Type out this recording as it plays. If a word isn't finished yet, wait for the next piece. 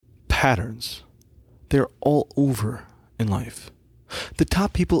Patterns. They're all over in life. The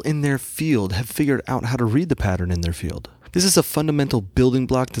top people in their field have figured out how to read the pattern in their field. This is a fundamental building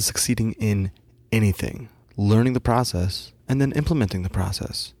block to succeeding in anything. Learning the process and then implementing the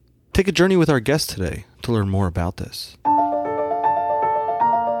process. Take a journey with our guest today to learn more about this.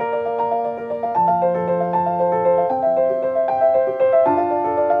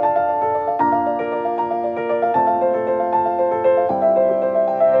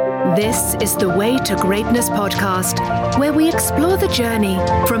 This is the Way to Greatness podcast, where we explore the journey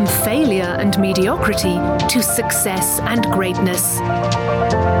from failure and mediocrity to success and greatness.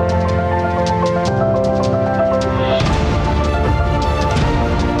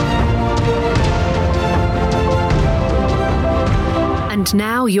 And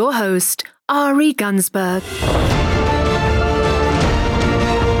now your host, Ari Gunsberg.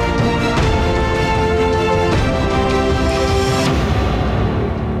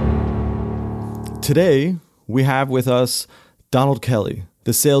 Today, we have with us Donald Kelly,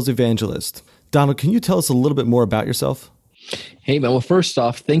 the sales evangelist. Donald, can you tell us a little bit more about yourself? Hey, man. Well, first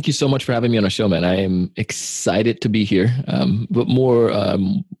off, thank you so much for having me on the show, man. I am excited to be here. But more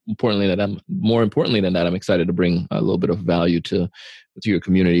importantly than that, I'm excited to bring a little bit of value to your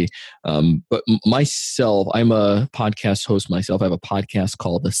community. But myself, I'm a podcast host myself. I have a podcast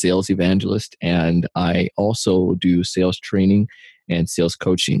called The Sales Evangelist, and I also do sales training and sales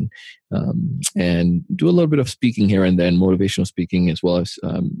coaching, and do a little bit of speaking here and then, motivational speaking, as well as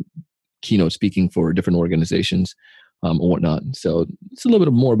keynote speaking for different organizations and whatnot. So it's a little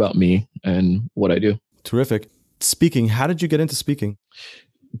bit more about me and what I do. Terrific. Speaking, how did you get into speaking?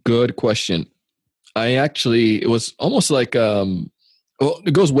 Good question. It was almost like,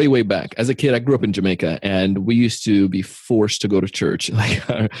 it goes way, way back. As a kid, I grew up in Jamaica, and we used to be forced to go to church. Like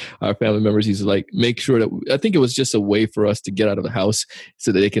our family members used to make sure that I think it was just a way for us to get out of the house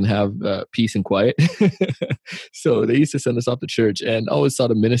so that they can have peace and quiet. So they used to send us off to church, and I always saw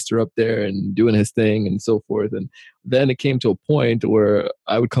the minister up there and doing his thing and so forth. And then it came to a point where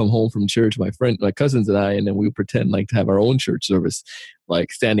I would come home from church, my cousins and I, and then we would pretend to have our own church service,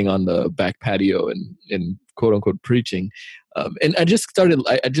 like standing on the back patio and quote unquote preaching. And I just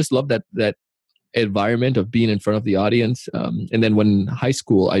loved that environment of being in front of the audience. And then when in high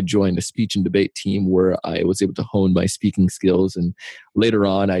school, I joined a speech and debate team where I was able to hone my speaking skills. And later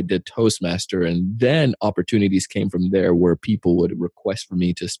on, I did Toastmaster. And then opportunities came from there where people would request for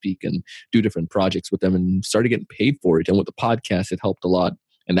me to speak and do different projects with them, and started getting paid for it. And with the podcast, it helped a lot.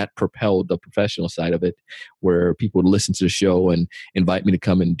 And that propelled the professional side of it, where people would listen to the show and invite me to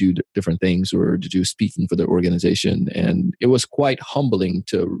come and do different things or to do speaking for their organization. And it was quite humbling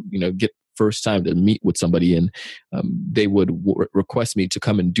to, get first time to meet with somebody, and they would request me to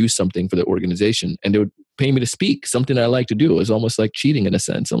come and do something for the organization, and they would pay me to speak, something that I like to do. It was almost like cheating in a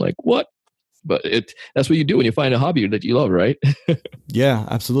sense. I'm like, what? But that's what you do when you find a hobby that you love, right? Yeah,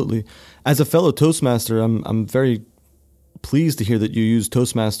 absolutely. As a fellow Toastmaster, I'm very pleased to hear that you use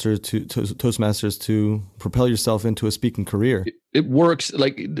Toastmasters to propel yourself into a speaking career. It works.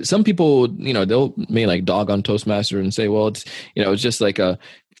 Like some people, may dog on Toastmaster and say, well, it's just like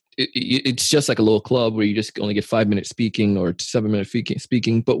it's just like a little club where you just only get 5 minutes speaking or 7 minutes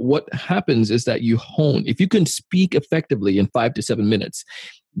speaking. But what happens is that you hone. If you can speak effectively in 5 to 7 minutes,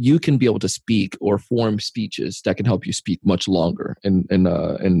 you can be able to speak or form speeches that can help you speak much longer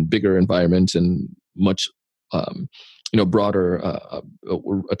in bigger environments and much broader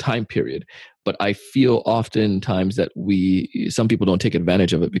a time period. But I feel oftentimes that some people don't take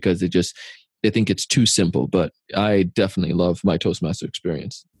advantage of it because they think it's too simple. But I definitely love my Toastmaster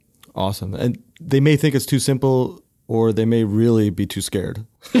experience. Awesome. And they may think it's too simple, or they may really be too scared.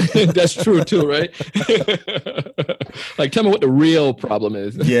 That's true too, right? Like, tell me what the real problem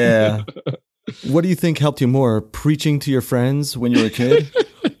is. Yeah. What do you think helped you more, preaching to your friends when you were a kid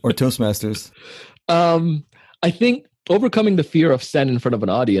or Toastmasters? I think overcoming the fear of standing in front of an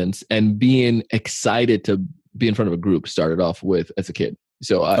audience and being excited to be in front of a group started off with as a kid.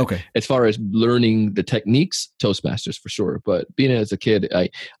 So as far as learning the techniques, Toastmasters for sure. But being as a kid, I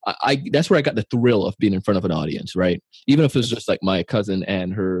that's where I got the thrill of being in front of an audience, right? Even if it was just like my cousin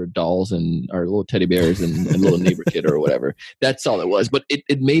and her dolls and our little teddy bears and little neighbor kid or whatever. That's all it was. But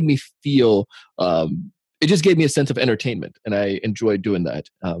it made me feel, it just gave me a sense of entertainment, and I enjoyed doing that.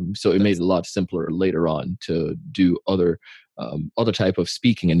 So it made it a lot simpler later on to do other type of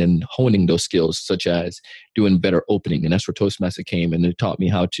speaking and then honing those skills, such as doing better opening. And that's where Toastmaster came, and it taught me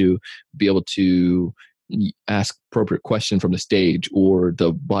how to be able to ask appropriate question from the stage, or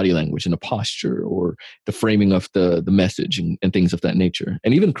the body language and the posture, or the framing of the message and things of that nature.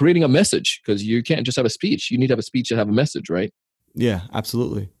 And even creating a message, because you can't just have a speech. You need to have a speech that have a message, right? Yeah,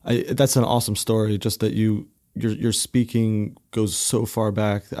 absolutely. That's an awesome story. Just that your speaking goes so far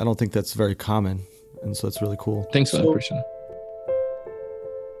back. I don't think that's very common, and so it's really cool. Thanks, man. Appreciate it.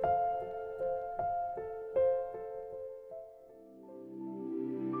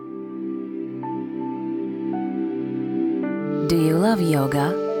 Do you love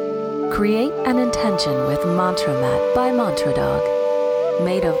yoga? Create an intention with Mantra Mat by Mantra Dog.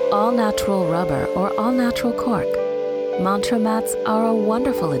 Made of all-natural rubber or all-natural cork, Mantra Mats are a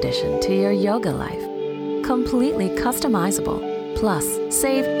wonderful addition to your yoga life. Completely customizable. Plus,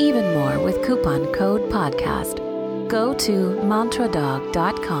 save even more with coupon code PODCAST. Go to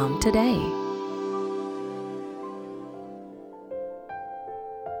mantradog.com today.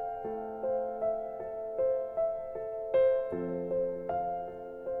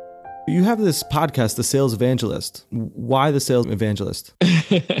 You have this podcast, The Sales Evangelist. Why The Sales Evangelist?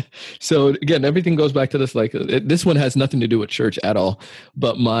 So again, everything goes back to this. Like this one has nothing to do with church at all.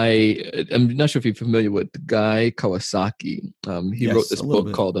 But I'm not sure if you're familiar with Guy Kawasaki. He wrote this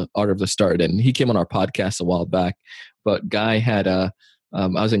book called The Art of the Start, and he came on our podcast a while back. But Guy had I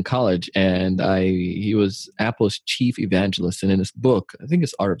was in college, and he was Apple's chief evangelist. And in this book, I think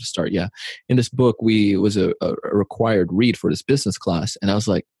it's Art of the Start. Yeah. In this book, it was a required read for this business class. And I was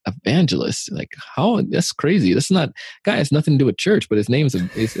like, evangelist? Like, how? That's crazy. Guy has nothing to do with church, but his name is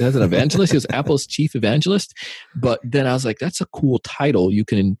as an evangelist. He was Apple's chief evangelist. But then I was like, that's a cool title you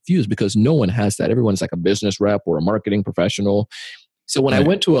can infuse, because no one has that. Everyone's like a business rep or a marketing professional. So when I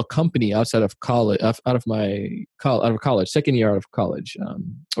went to a company outside of college, out of college, second year out of college,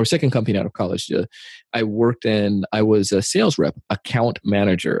 or second company out of college, I was a sales rep, account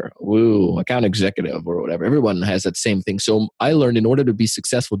manager, account executive or whatever. Everyone has that same thing. So I learned in order to be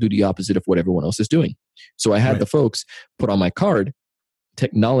successful, do the opposite of what everyone else is doing. So I had the folks put on my card,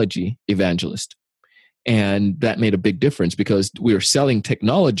 technology evangelist. And that made a big difference, because we were selling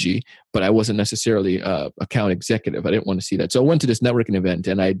technology, but I wasn't necessarily a account executive. I didn't want to see that. So I went to this networking event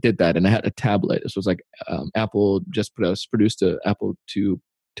and I did that, and I had a tablet. This was like Apple just produced an Apple II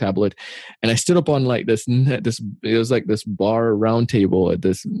tablet, and I stood up on like this it was like this bar round table at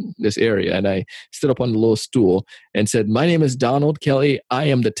this area, and I stood up on the little stool and said, "My name is Donald Kelly. I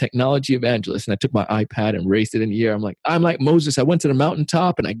am the technology evangelist." And I took my iPad and raised it in the air. I'm like Moses. I went to the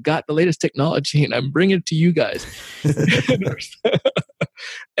mountaintop and I got the latest technology, and I'm bringing it to you guys.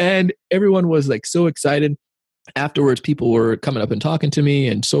 And everyone was like so excited. Afterwards, people were coming up and talking to me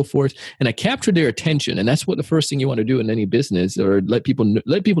and so forth, and I captured their attention. And that's what the first thing you want to do in any business, or let people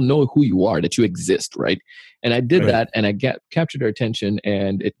know who you are, that you exist, right? And I did that, and I captured their attention,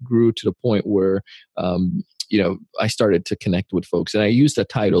 and it grew to the point where I started to connect with folks, and I used the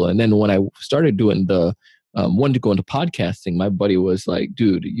title. And then when I started doing the wanted to go into podcasting, my buddy was like,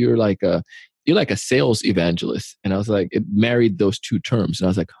 "Dude, you're like a sales evangelist," and I was like, it married those two terms, and I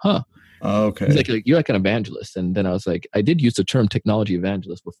was like, "Huh." Oh, okay. He's like, you're like an evangelist. And then I was like, I did use the term technology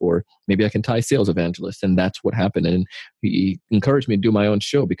evangelist before. Maybe I can tie sales evangelist. And that's what happened. And he encouraged me to do my own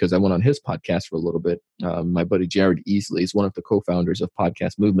show, because I went on his podcast for a little bit. My buddy Jared Easley is one of the co-founders of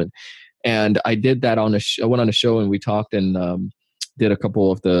Podcast Movement. And I did that I went on a show, and we talked and did a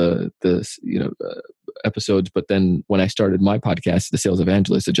couple of the episodes. But then when I started my podcast, The Sales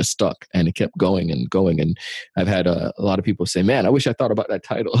Evangelist, it just stuck, and it kept going and going. And I've had a lot of people say, "Man, I wish I thought about that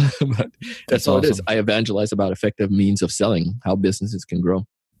title." But that's all awesome. It is. I evangelize about effective means of selling, how businesses can grow.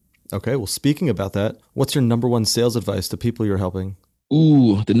 Okay. Well, speaking about that, what's your number one sales advice to people you're helping?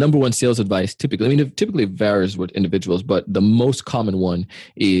 Ooh, the number one sales advice typically varies with individuals, but the most common one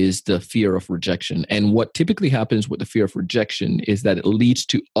is the fear of rejection. And what typically happens with the fear of rejection is that it leads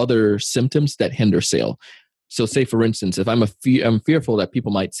to other symptoms that hinder sale. So say, for instance, if I'm fearful that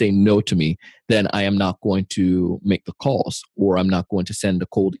people might say no to me, then I am not going to make the calls, or I'm not going to send the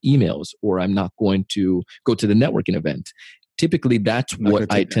cold emails, or I'm not going to go to the networking event. Typically, that's what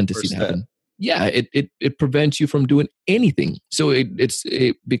I tend to see happen. Yeah, it prevents you from doing anything. So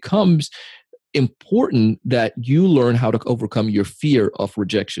it becomes important that you learn how to overcome your fear of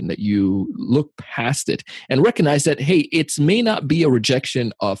rejection, that you look past it and recognize that, hey, it may not be a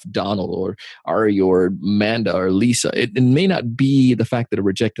rejection of Donald or Ari or Amanda or Lisa. It may not be the fact that they're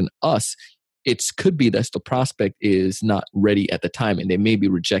rejecting us. It could be that the prospect is not ready at the time, and they may be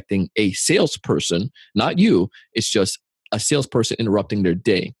rejecting a salesperson, not you. It's just a salesperson interrupting their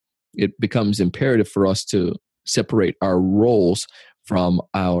day. It becomes imperative for us to separate our roles from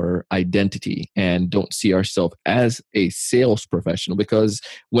our identity and don't see ourselves as a sales professional, because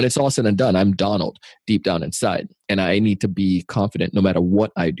when it's all said and done, I'm Donald deep down inside, and I need to be confident no matter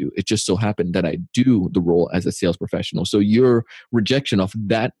what I do. It just so happened that I do the role as a sales professional. So your rejection of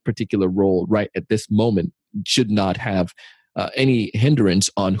that particular role right at this moment should not have any hindrance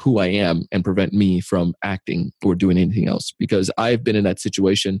on who I am and prevent me from acting or doing anything else. Because I've been in that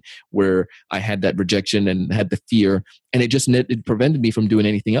situation where I had that rejection and had the fear, and it prevented me from doing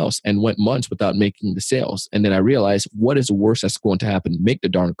anything else, and went months without making the sales. And then I realized, what is the worst that's going to happen? Make the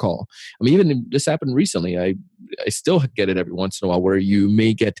darn call. I mean, even this happened recently. I still get it every once in a while where you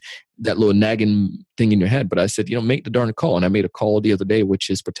may get that little nagging thing in your head. But I said, make the darn call. And I made a call the other day, which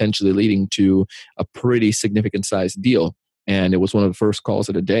is potentially leading to a pretty significant sized deal. And it was one of the first calls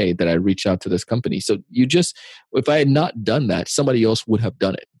of the day that I reached out to this company. So if I had not done that, somebody else would have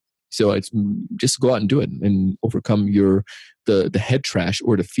done it. So it's just go out and do it and overcome the head trash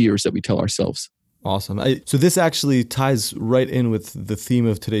or the fears that we tell ourselves. Awesome. So this actually ties right in with the theme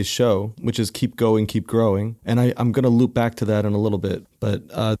of today's show, which is keep going, keep growing. And I'm going to loop back to that in a little bit.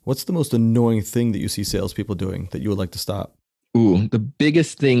 But what's the most annoying thing that you see salespeople doing that you would like to stop? Ooh, the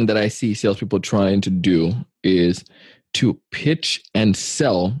biggest thing that I see salespeople trying to do is to pitch and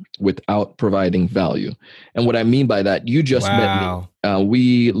sell without providing value. And what I mean by that, you just met me.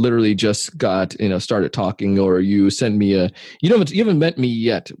 We literally just got, started talking, or you sent me you haven't met me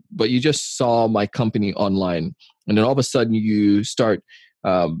yet, but you just saw my company online. And then all of a sudden you start,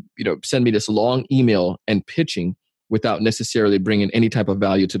 send me this long email and pitching without necessarily bringing any type of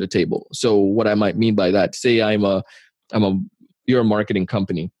value to the table. So what I might mean by that, say you're a marketing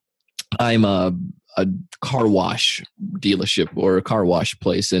company. I'm a car wash dealership or a car wash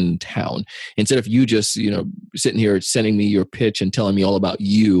place in town. Instead of you just, sitting here sending me your pitch and telling me all about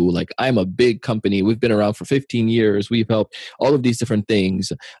you, like, I'm a big company. We've been around for 15 years. We've helped all of these different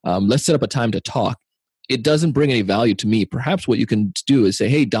things. Let's set up a time to talk. It doesn't bring any value to me. Perhaps what you can do is say,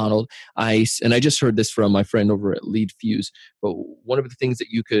 hey, Donald, I just heard this from my friend over at Lead Fuse, but one of the things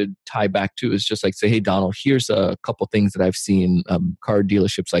that you could tie back to is just like say, hey, Donald, here's a couple things that I've seen car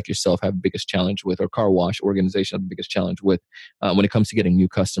dealerships like yourself have the biggest challenge with, or car wash organization have the biggest challenge with when it comes to getting new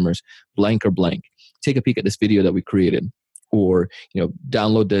customers, blank or blank. Take a peek at this video that we created. Or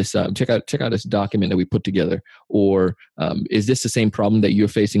download this. Check out this document that we put together. Or is this the same problem that you're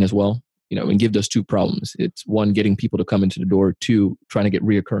facing as well? And give those two problems. It's one, getting people to come into the door. Two, trying to get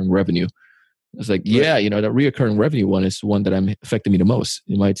reoccurring revenue. It's like, that reoccurring revenue one is one that affecting me the most.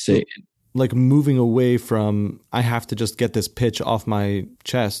 You might say, like moving away from, I have to just get this pitch off my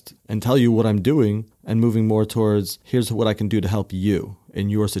chest and tell you what I'm doing, and moving more towards, here's what I can do to help you in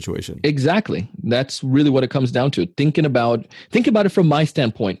your situation. Exactly. That's really what it comes down to. Think about it from my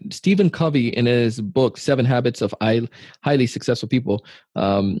standpoint. Stephen Covey, in his book, 7 Habits of Highly Successful People,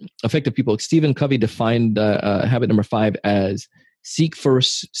 Effective People, Stephen Covey defined habit number 5 as seeking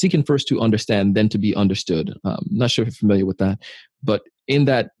first to understand, then to be understood. Not sure if you're familiar with that, but in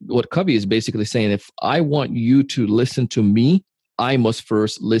that, what Covey is basically saying, if I want you to listen to me, I must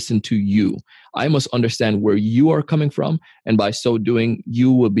first listen to you. I must understand where you are coming from. And by so doing,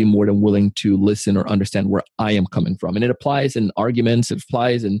 you will be more than willing to listen or understand where I am coming from. And it applies in arguments. It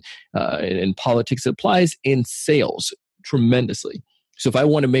applies in politics. It applies in sales tremendously. So if I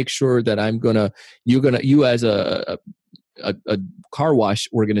want to make sure that you as a car wash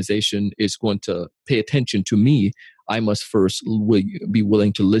organization is going to pay attention to me, I must first be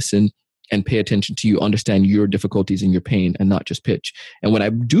willing to listen and pay attention to you, understand your difficulties and your pain, and not just pitch. And when I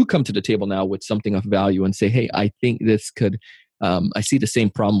do come to the table now with something of value and say, hey, I think this could, I see the same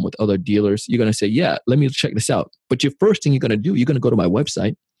problem with other dealers, you're going to say, yeah, let me check this out. But your first thing you're going to do, you're going to go to my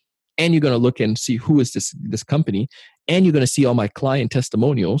website, and you're going to look and see who is this company, and you're going to see all my client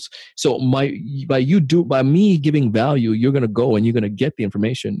testimonials. So by me giving value, you're going to go and you're going to get the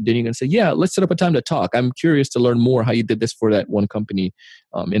information. Then you're going to say, yeah, let's set up a time to talk. I'm curious to learn more how you did this for that one company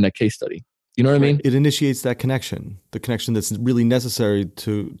in that case study. You know what I mean? It initiates that connection, the connection that's really necessary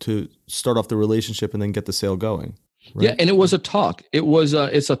to start off the relationship and then get the sale going. Right? Yeah, and it was a talk.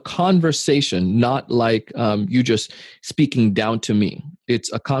 It's a conversation, not like you just speaking down to me.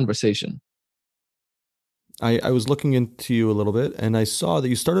 It's a conversation. I was looking into you a little bit, and I saw that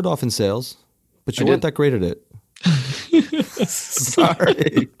you started off in sales, but you weren't that great at it.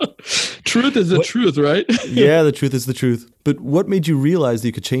 Sorry. Truth is the truth, right? Yeah, the truth is the truth. But what made you realize that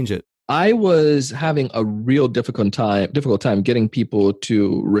you could change it? I was having a real difficult time getting people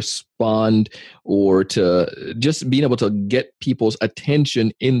to respond, or to just being able to get people's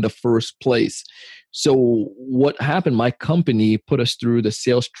attention in the first place. So what happened, my company put us through the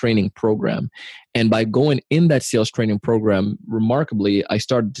sales training program. And by going in that sales training program, remarkably, I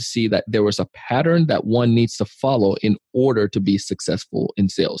started to see that there was a pattern that one needs to follow in order to be successful in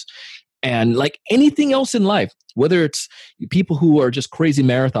sales. And like anything else in life, whether it's people who are just crazy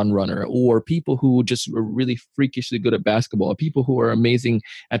marathon runner, or people who just are really freakishly good at basketball, or people who are amazing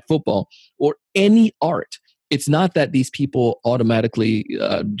at football, or any art, it's not that these people automatically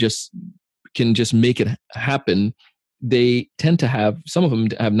can just make it happen. They tend to have, some of them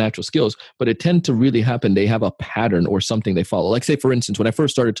have natural skills, but it tend to really happen. They have a pattern or something they follow. Like say, for instance, when I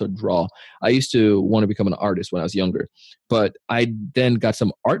first started to draw, I used to want to become an artist when I was younger, but I then got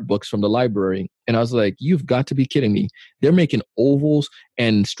some art books from the library and I was like, you've got to be kidding me. They're making ovals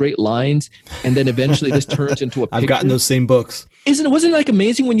and straight lines. And then eventually this turns into a picture. I've gotten those same books. Wasn't it like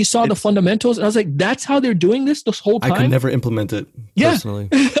amazing when you saw the fundamentals? And I was like, that's how they're doing this whole time? I could never implement it personally.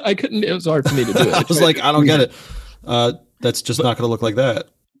 I couldn't. It was hard for me to do it. I was like, I don't get it. That's just not going to look like that.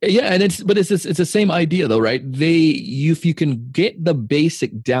 Yeah, and it's the same idea though, right? If you can get the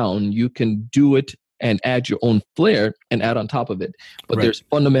basic down, you can do it and add your own flair and add on top of it. But there's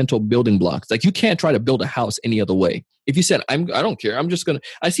fundamental building blocks. Like you can't try to build a house any other way. If you said, I don't care,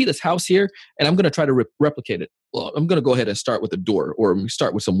 I see this house here and I'm going to try to replicate it. Well, I'm going to go ahead and start with a door or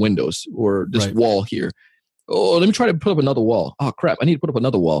start with some windows or this wall here. Oh, let me try to put up another wall. Oh crap, I need to put up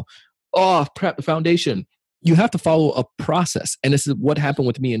another wall. Oh crap, the foundation. You have to follow a process. And this is what happened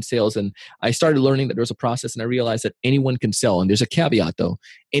with me in sales. And I started learning that there's a process and I realized that anyone can sell. And there's a caveat though.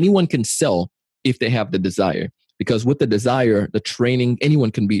 Anyone can sell if they have the desire. Because with the desire, the training, anyone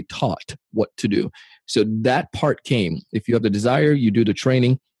can be taught what to do. So that part came. If you have the desire, you do the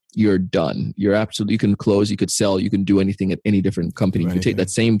training, you're done. You can close, you could sell, you can do anything at any different company. You can take that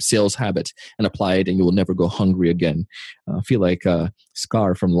same sales habit and apply it and you will never go hungry again. I feel like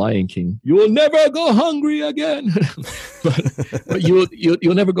Scar from Lion King. You will never go hungry again. but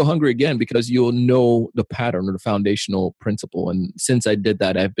you'll never go hungry again because you'll know the pattern or the foundational principle. And since I did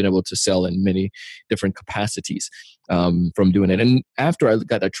that, I've been able to sell in many different capacities from doing it. And after I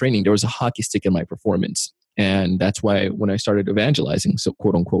got that training, there was a hockey stick in my performance. And that's why when I started evangelizing, so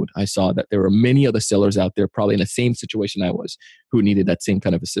quote unquote, I saw that there were many other sellers out there probably in the same situation I was who needed that same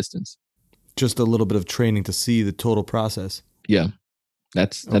kind of assistance. Just a little bit of training to see the total process. Yeah,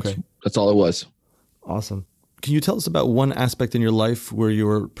 that's all it was. Awesome. Can you tell us about one aspect in your life where you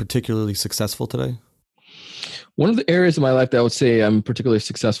were particularly successful today? One of the areas of my life that I would say I'm particularly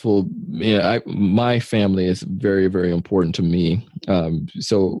successful, my family is very, very important to me.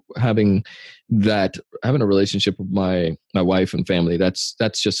 So having a relationship with my wife and family, that's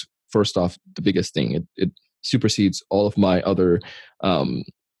just first off the biggest thing. It supersedes all of my other,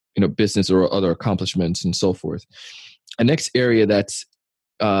 business or other accomplishments and so forth. A next area that's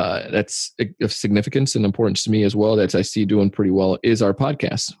of significance and importance to me as well, that I see doing pretty well, is our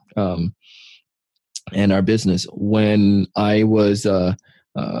podcast. And our business. When I was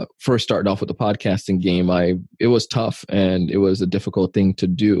first starting off with the podcasting game, it was tough and it was a difficult thing to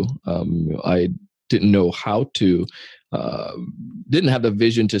do. I didn't know how to, didn't have the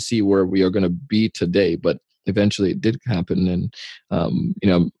vision to see where we are going to be today, but eventually it did happen. And,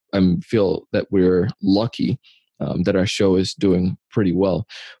 I feel that we're lucky that our show is doing pretty well.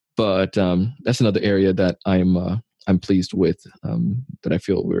 But that's another area that I'm pleased with, that I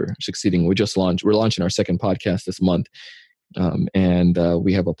feel we're succeeding. We're launching our second podcast this month. And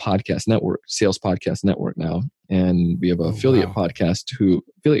we have a podcast network, sales podcast network now. And we have an affiliate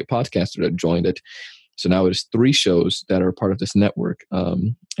podcaster that joined it. So now it's 3 shows that are part of this network.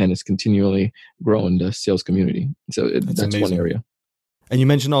 And it's continually growing the sales community. So that's one area. And you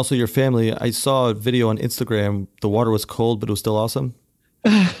mentioned also your family. I saw a video on Instagram. The water was cold, but it was still awesome.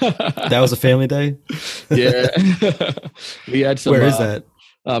 That was a family day? Yeah. We had some. Where is that?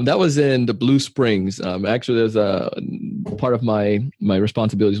 That was in the Blue Springs. Actually, there's a part of my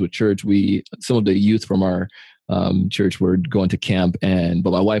responsibilities with church. Some of the youth from our church were going to camp,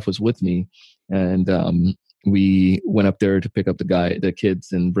 but my wife was with me, and we went up there to pick up the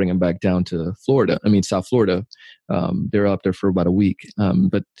kids and bring them back down to South Florida. They were up there for about a week.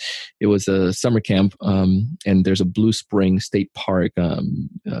 But it was a summer camp, and there's a Blue Spring State Park,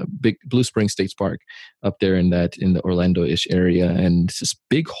 big Blue Spring State Park up there in the Orlando-ish area. And it's this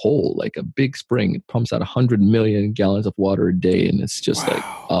big hole, like a big spring. It pumps out 100 million gallons of water a day. And it's just like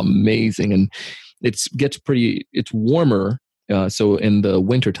amazing. And it's warmer. So in the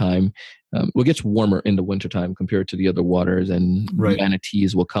wintertime, it gets warmer in the wintertime compared to the other waters, and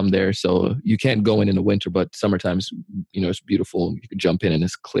manatees will come there. So you can't go in the winter, but summertime's, it's beautiful. You can jump in and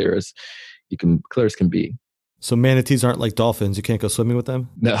it's clear as can be. So manatees aren't like dolphins. You can't go swimming with them?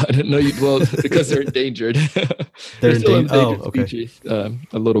 No, because they're endangered. They're endangered. Oh, okay. Species, a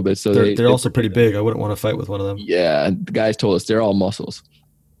little bit. So they're also pretty big. I wouldn't want to fight with one of them. Yeah, the guys told us they're all muscles.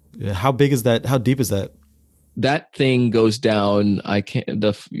 Yeah. How big is that? How deep is that? That thing goes down.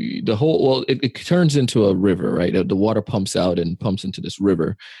 It turns into a river, right? The water pumps out and pumps into this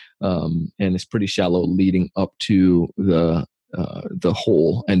river, and it's pretty shallow, leading up to the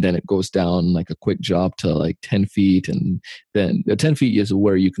hole, and then it goes down like a quick job to like 10 feet. And then 10 feet is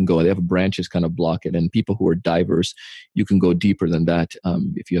where you can go. They have branches kind of block it. And people who are divers, you can go deeper than that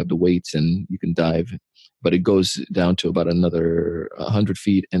if you have the weights and you can dive. But it goes down to about another 100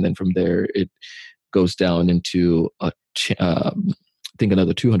 feet. And then from there, it goes down into I think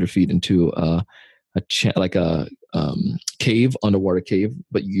another 200 feet into cave, underwater cave,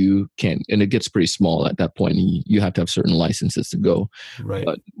 but you can't, and it gets pretty small at that point. And you have to have certain licenses to go. Right.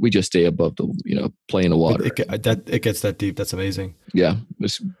 But we just stay above the, play in the water. It gets that deep. That's amazing. Yeah.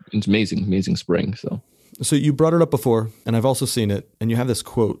 It's amazing spring. So you brought it up before, and I've also seen it, and you have this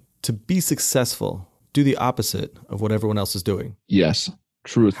quote: to be successful, do the opposite of what everyone else is doing. Yes.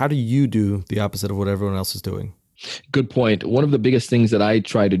 Truth. How do you do the opposite of what everyone else is doing? Good point. One of the biggest things that I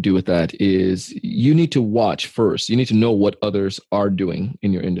try to do with that is you need to watch first. You need to know what others are doing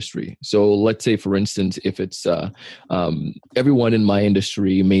in your industry. So let's say, for instance, if it's everyone in my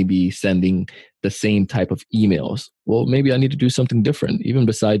industry may be sending the same type of emails. Well, maybe I need to do something different, even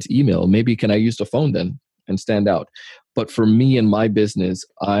besides email. Maybe can I use the phone then and stand out? But for me and my business,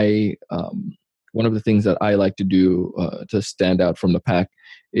 one of the things that I like to do to stand out from the pack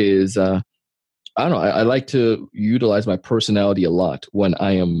is I don't know. I like to utilize my personality a lot when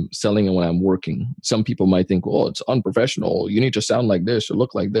I am selling and when I'm working. Some people might think, "Oh, it's unprofessional. You need to sound like this or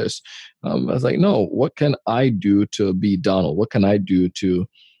look like this." I was like, "No. What can I do to be Donald? What can I do to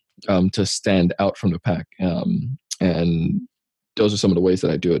stand out from the pack?" And those are some of the ways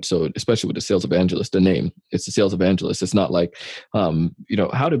that I do it. So, especially with the Sales Evangelist, the name, it's the Sales Evangelist. It's not like,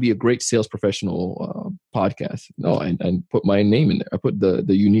 how to be a great sales professional podcast. No, I put my name in there. I put the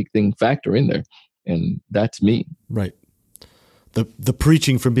unique thing factor in there, and that's me. Right. The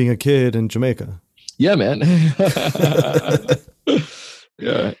preaching from being a kid in Jamaica. Yeah, man.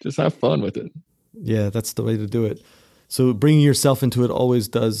 Yeah, just have fun with it. Yeah, that's the way to do it. So bringing yourself into it always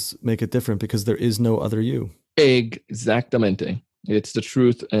does make it different because there is no other you. Exactamente. It's the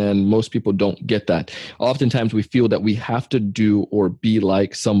truth, and most people don't get that. Oftentimes we feel that we have to do or be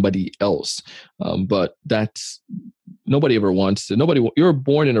like somebody else, but that's nobody ever wants to. You're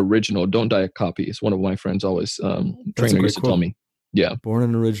born an original, don't die a copy. It's one of my friends always trainer used to tell me. Yeah, born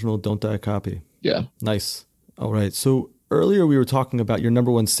an original, don't die a copy. Yeah, nice. All right, so earlier we were talking about your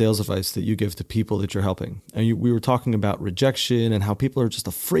number one sales advice that you give to people that you're helping. And we were talking about rejection and how people are just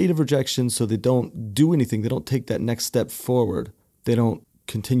afraid of rejection, so they don't do anything. They don't take that next step forward. They don't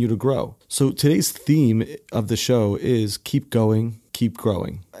continue to grow. So today's theme of the show is keep going, keep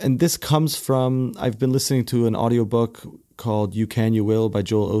growing. And this comes from, I've been listening to an audiobook called You Can, You Will by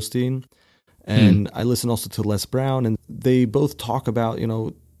Joel Osteen. And I listen also to Les Brown, and they both talk about,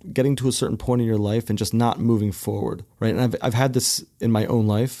 getting to a certain point in your life and just not moving forward, right? And I've had this in my own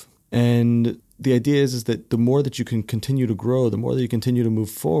life. And the idea is that the more that you can continue to grow, the more that you continue to move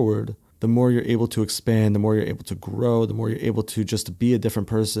forward, the more you're able to expand, the more you're able to grow, the more you're able to just be a different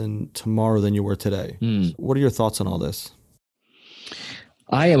person tomorrow than you were today. What are your thoughts on all this?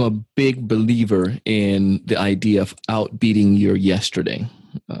 I am a big believer in the idea of outbeating your yesterday.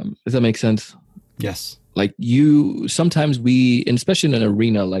 Does that make sense? Yes. Like sometimes and especially in an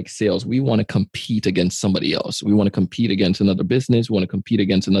arena like sales, we want to compete against somebody else. We want to compete against another business. We want to compete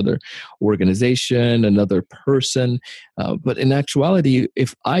against another organization, another person. But in actuality,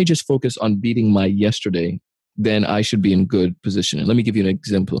 if I just focus on beating my yesterday, then I should be in good position. And let me give you an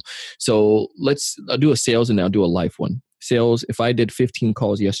example. So I'll do a sales and I'll do a life one. Sales, if I did 15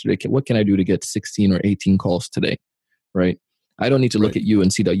 calls yesterday, what can I do to get 16 or 18 calls today? Right? I don't need to look at you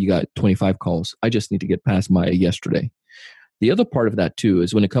and see that you got 25 calls. I just need to get past my yesterday. The other part of that too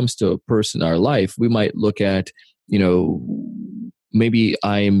is when it comes to a person, our life, we might look at, maybe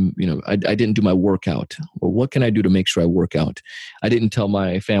I didn't do my workout. Well, what can I do to make sure I work out? I didn't tell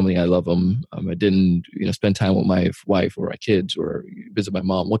my family I love them. I didn't, spend time with my wife or my kids or visit my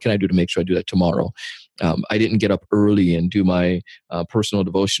mom. What can I do to make sure I do that tomorrow? I didn't get up early and do my personal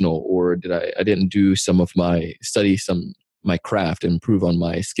devotional, or I didn't do my craft and improve on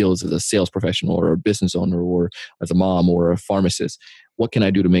my skills as a sales professional or a business owner or as a mom or a pharmacist. What can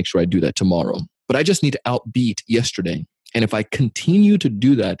I do to make sure I do that tomorrow? But I just need to outbeat yesterday. And if I continue to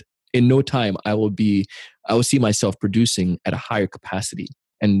do that, in no time, I will see myself producing at a higher capacity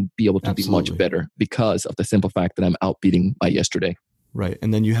and be able to be much better because of the simple fact that I'm outbeating my yesterday. Right.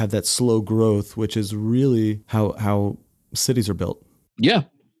 And then you have that slow growth, which is really how cities are built. Yeah.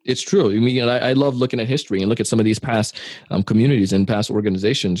 It's true. I mean, I love looking at history and look at some of these past communities and past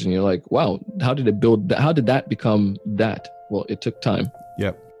organizations, and you're like, wow, how did it build? How did that become that? Well, it took time.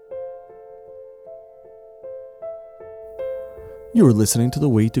 Yep. You are listening to the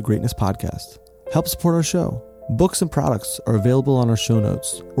Way to Greatness podcast. Help support our show. Books and products are available on our show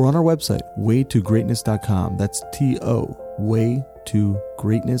notes or on our website, waytogreatness.com. That's T-O,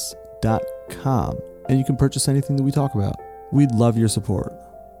 waytogreatness.com. And you can purchase anything that we talk about. We'd love your support.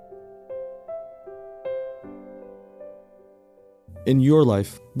 In your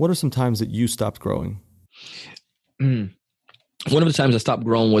life, what are some times that you stopped growing? One of the times I stopped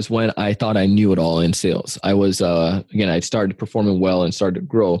growing was when I thought I knew it all in sales. I was, I started performing well and started to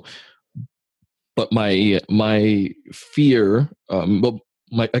grow. But my fear,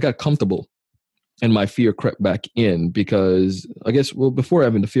 I got comfortable, and my fear crept back in because before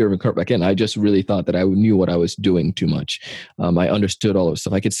having the fear of it crept back in, I just really thought that I knew what I was doing too much. I understood all of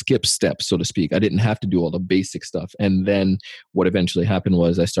stuff. I could skip steps, so to speak. I didn't have to do all the basic stuff. And then what eventually happened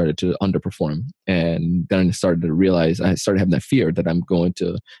was I started to underperform. And then I started to realize, I started having that fear that I'm going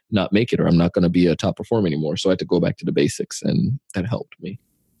to not make it, or I'm not going to be a top performer anymore. So I had to go back to the basics, and that helped me.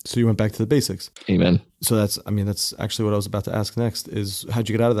 So you went back to the basics. Amen. So that's actually what I was about to ask next is, how'd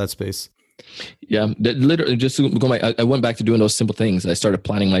you get out of that space? Yeah, literally just I went back to doing those simple things. I started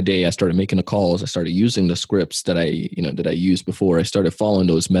planning my day. I started making the calls. I started using the scripts that I used before. I started following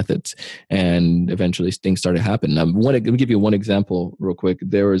those methods, and eventually things started happening. Let me give you one example real quick.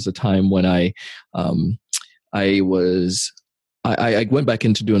 There was a time when I went back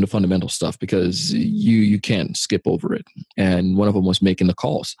into doing the fundamental stuff because you can't skip over it. And one of them was making the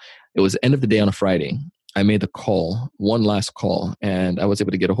calls. It was the end of the day on a Friday. I made the call, one last call, and I was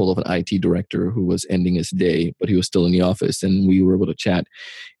able to get a hold of an IT director who was ending his day, but he was still in the office, and we were able to chat.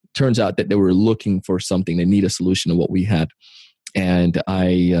 Turns out that they were looking for something. They need a solution to what we had. And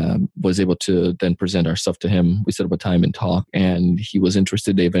I was able to then present our stuff to him. We set up a time and talk, and he was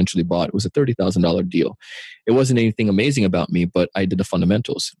interested. They eventually bought. It was a $30,000 deal. It wasn't anything amazing about me, but I did the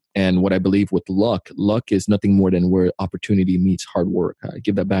fundamentals. And what I believe with luck is nothing more than where opportunity meets hard work. I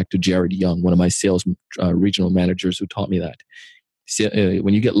give that back to Jared Young, one of my sales regional managers, who taught me that.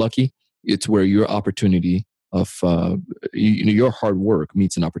 When you get lucky, it's where your opportunity of your hard work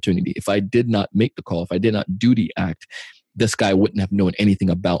meets an opportunity. If I did not make the call, if I did not do the act, this guy wouldn't have known anything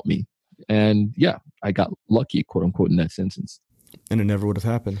about me. And yeah, I got lucky, quote unquote, in that sentence. And it never would have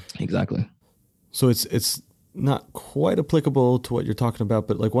happened. Exactly. So it's not quite applicable to what you're talking about,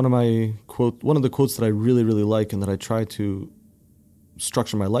 but like one of the quotes that I really, really like and that I try to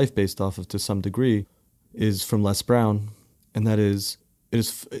structure my life based off of to some degree is from Les Brown. And that is,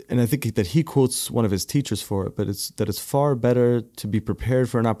 and I think that he quotes one of his teachers for it, but it's far better to be prepared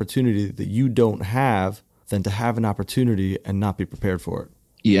for an opportunity that you don't have than to have an opportunity and not be prepared for it.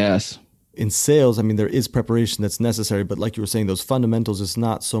 Yes. In sales, there is preparation that's necessary, but like you were saying, those fundamentals is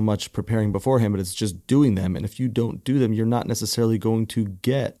not so much preparing beforehand, but it's just doing them. And if you don't do them, you're not necessarily going to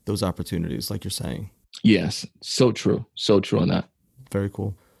get those opportunities, like you're saying. Yes. So true. So true on that. Very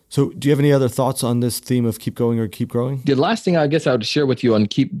cool. So do you have any other thoughts on this theme of keep going or keep growing? The last thing I guess I would share with you on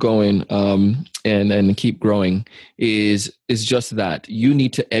keep going and keep growing is just that you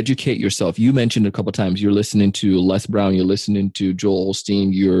need to educate yourself. You mentioned a couple of times you're listening to Les Brown, you're listening to Joel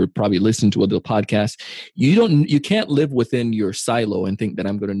Osteen, you're probably listening to other podcasts. You can't live within your silo and think that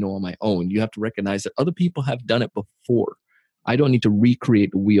I'm going to know on my own. You have to recognize that other people have done it before. I don't need to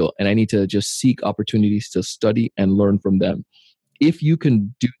recreate the wheel, and I need to just seek opportunities to study and learn from them. If you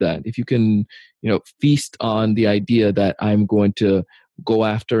can do that, if you can, feast on the idea that I'm going to go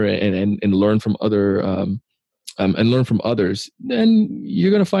after and learn from others, then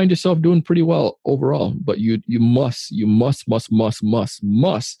you're going to find yourself doing pretty well overall. But you must make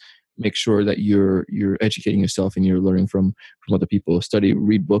sure that you're educating yourself and you're learning from other people. Study,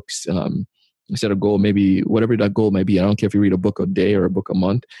 read books. Set a goal, maybe whatever that goal may be. I don't care if you read a book a day or a book a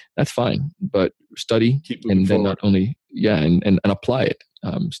month. That's fine. But study and then not only, and apply it.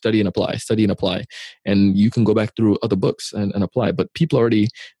 Study and apply. And you can go back through other books and apply. But people already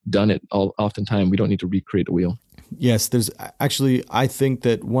done it oftentimes. We don't need to recreate the wheel. Yes, I think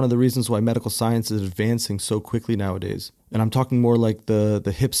that one of the reasons why medical science is advancing so quickly nowadays, and I'm talking more like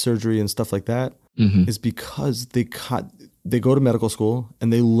the hip surgery and stuff like that, is because they go to medical school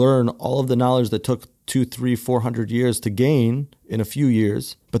and they learn all of the knowledge that took 200, 300, 400 years to gain in a few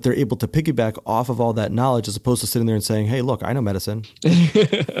years, but they're able to piggyback off of all that knowledge as opposed to sitting there and saying, hey, look, I know medicine.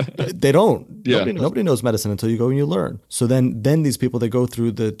 They don't. Yeah. Nobody knows medicine until you go and you learn. So then these people, they go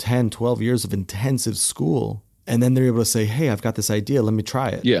through the 10, 12 years of intensive school, and then they're able to say, hey, I've got this idea. Let me try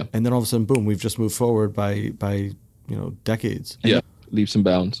it. Yeah. And then all of a sudden, boom, we've just moved forward by decades. Yeah. Leaps and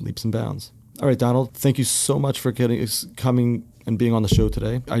bounds. All right, Donald, thank you so much for coming and being on the show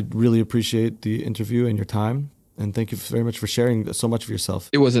today. I really appreciate the interview and your time. And thank you very much for sharing so much of yourself.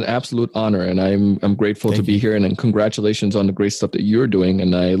 It was an absolute honor, and I'm grateful to be here. And congratulations on the great stuff that you're doing.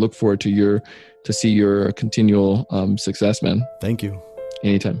 And I look forward to see your continual success, man. Thank you.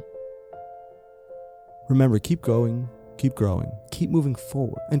 Anytime. Remember, keep going, keep growing, keep moving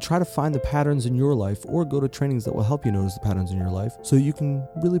forward, and try to find the patterns in your life, or go to trainings that will help you notice the patterns in your life so you can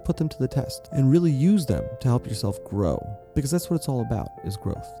really put them to the test and really use them to help yourself grow. Because that's what it's all about, is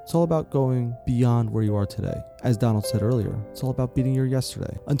growth. It's all about going beyond where you are today. As Donald said earlier, it's all about beating your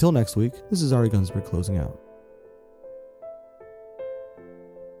yesterday. Until next week, this is Ari Gunsberg closing out.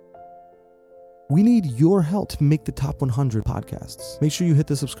 We need your help to make the top 100 podcasts. Make sure you hit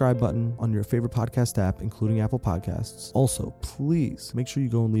the subscribe button on your favorite podcast app, including Apple Podcasts. Also, please make sure you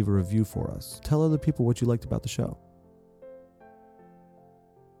go and leave a review for us. Tell other people what you liked about the show.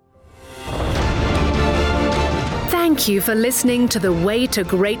 Thank you for listening to the Way to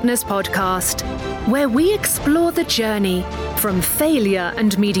Greatness podcast, where we explore the journey from failure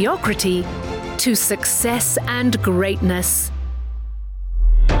and mediocrity to success and greatness.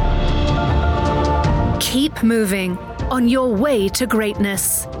 Keep moving on your way to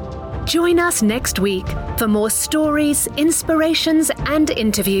greatness. Join us next week for more stories, inspirations, and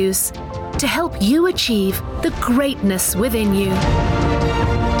interviews to help you achieve the greatness within you.